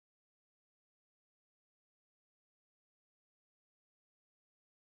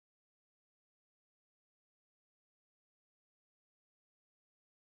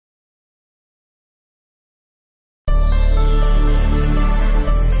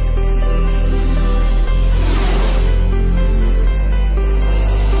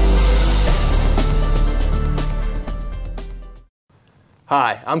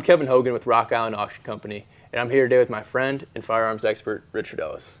Hi, I'm Kevin Hogan with Rock Island Auction Company, and I'm here today with my friend and firearms expert, Richard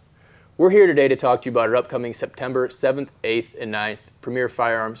Ellis. We're here today to talk to you about our upcoming September 7th, 8th, and 9th premier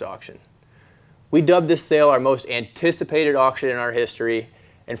firearms auction. We dubbed this sale our most anticipated auction in our history,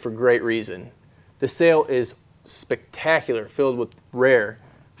 and for great reason. The sale is spectacular, filled with rare,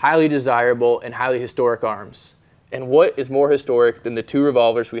 highly desirable, and highly historic arms. And what is more historic than the two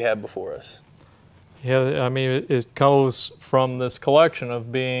revolvers we have before us? Yeah, I mean, it goes from this collection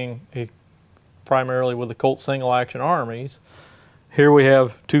of being primarily with the Colt single-action armies. Here we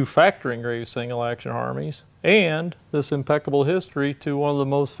have two factory engraved single-action armies, and this impeccable history to one of the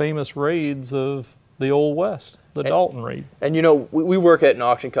most famous raids of the Old West, the Dalton raid. And you know, we work at an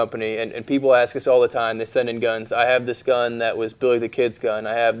auction company, and people ask us all the time, they send in guns. I have this gun that was Billy the Kid's gun.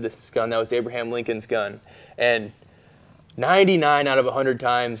 I have this gun that was Abraham Lincoln's gun. And 99 out of 100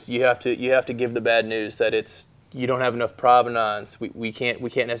 times you have to give the bad news that you don't have enough provenance. We can't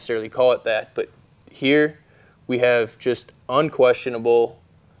necessarily call it that, but here we have just unquestionable,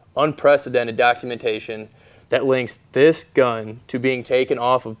 unprecedented documentation that links this gun to being taken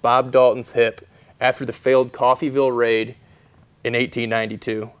off of Bob Dalton's hip after the failed Coffeyville raid in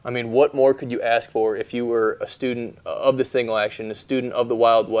 1892. I mean, what more could you ask for if you were a student of the single action, a student of the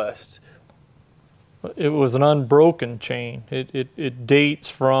Wild West? It was an unbroken chain. It dates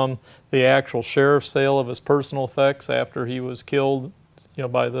from the actual sheriff's sale of his personal effects after he was killed, you know,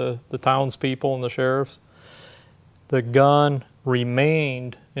 by the townspeople and the sheriffs. The gun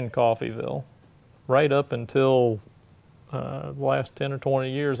remained in Coffeyville right up until the last 10 or 20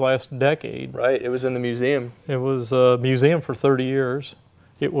 years, last decade. Right, it was in the museum. It was a museum for 30 years.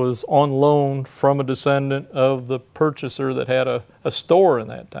 It was on loan from a descendant of the purchaser that had a store in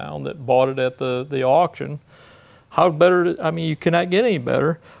that town that bought it at the auction. How better, I mean, you cannot get any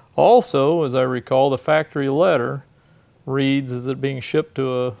better. Also, as I recall, the factory letter reads, is it being shipped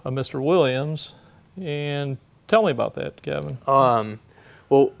to a Mr. Williams? And tell me about that, Kevin.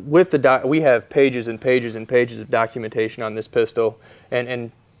 Well, with we have pages and pages and pages of documentation on this pistol,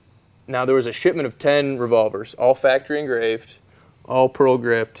 and now there was a shipment of 10 revolvers, all factory engraved, all pearl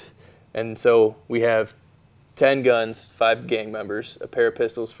gripped, and so we have 10 guns, 5 gang members, a pair of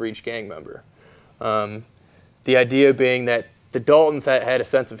pistols for each gang member. The idea being that the Daltons had a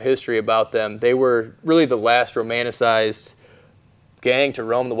sense of history about them. They were really the last romanticized gang to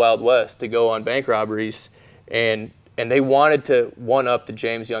roam the Wild West, to go on bank robberies, and they wanted to one-up the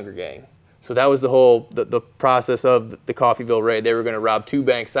James Younger gang. So that was the process of the Coffeyville raid. They were going to rob 2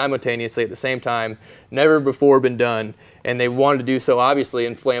 banks simultaneously at the same time, never before been done, and they wanted to do so obviously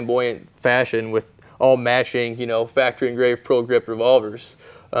in flamboyant fashion with all matching, you know, factory engraved pearl grip revolvers.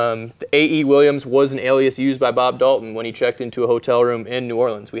 The A.E. Williams was an alias used by Bob Dalton when he checked into a hotel room in New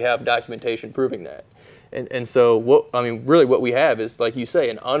Orleans. We have documentation proving that. And so really what we have is, like you say,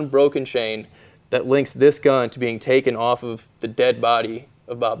 an unbroken chain that links this gun to being taken off of the dead body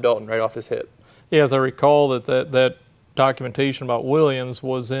of Bob Dalton, right off his hip. Yeah, as I recall, that documentation about Williams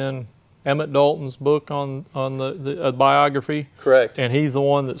was in Emmett Dalton's book on the biography. Correct. And he's the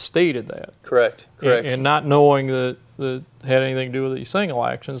one that stated that. Correct. And not knowing that had anything to do with the single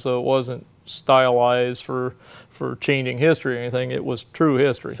action, so it wasn't stylized for changing history or anything. It was true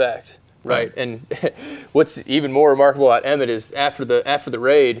history. Fact. Right. And what's even more remarkable about Emmett is after the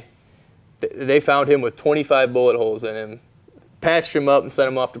raid, they found him with 25 bullet holes in him, patched him up and sent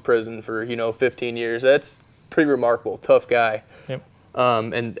him off to prison for, you know, 15 years. That's pretty remarkable. Tough guy. Yep.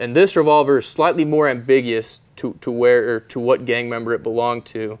 And this revolver is slightly more ambiguous to what gang member it belonged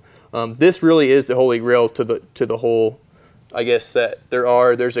to. This really is the holy grail to the whole, I guess, set.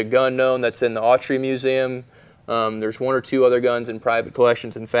 There's a gun known that's in the Autry Museum. There's 1 or 2 other guns in private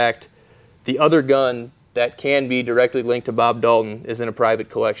collections. In fact, the other gun that can be directly linked to Bob Dalton is in a private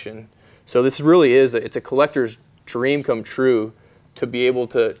collection. So this really is it's a collector's dream come true to be able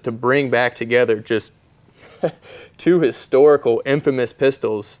to bring back together just 2 historical, infamous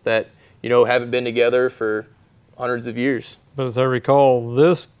pistols that, you know, haven't been together for hundreds of years. But as I recall,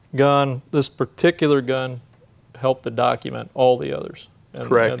 this particular gun helped to document all the others.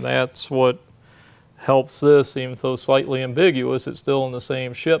 Correct. And that's what helps this, even though slightly ambiguous, it's still in the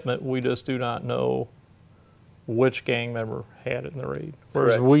same shipment. We just do not know which gang member had it in the raid.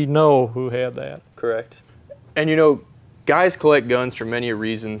 Whereas Correct. we know who had that. Correct. And you know, guys collect guns for many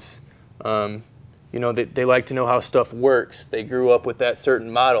reasons. You know, they like to know how stuff works. They grew up with that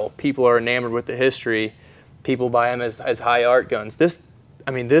certain model. People are enamored with the history. People buy them as high art guns. This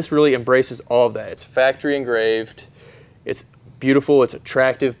really embraces all of that. It's factory engraved. It's beautiful. It's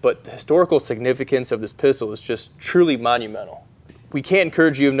attractive. But the historical significance of this pistol is just truly monumental. we can't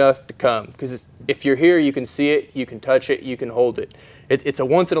encourage you enough to come, because if you're here, you can see it, you can touch it, you can hold it. It's a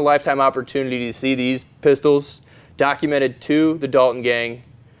once-in-a-lifetime opportunity to see these pistols documented to the Dalton Gang,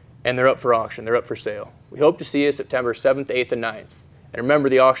 and they're up for auction. They're up for sale. We hope to see you September 7th, 8th, and 9th. And remember,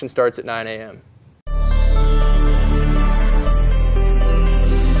 the auction starts at 9 a.m.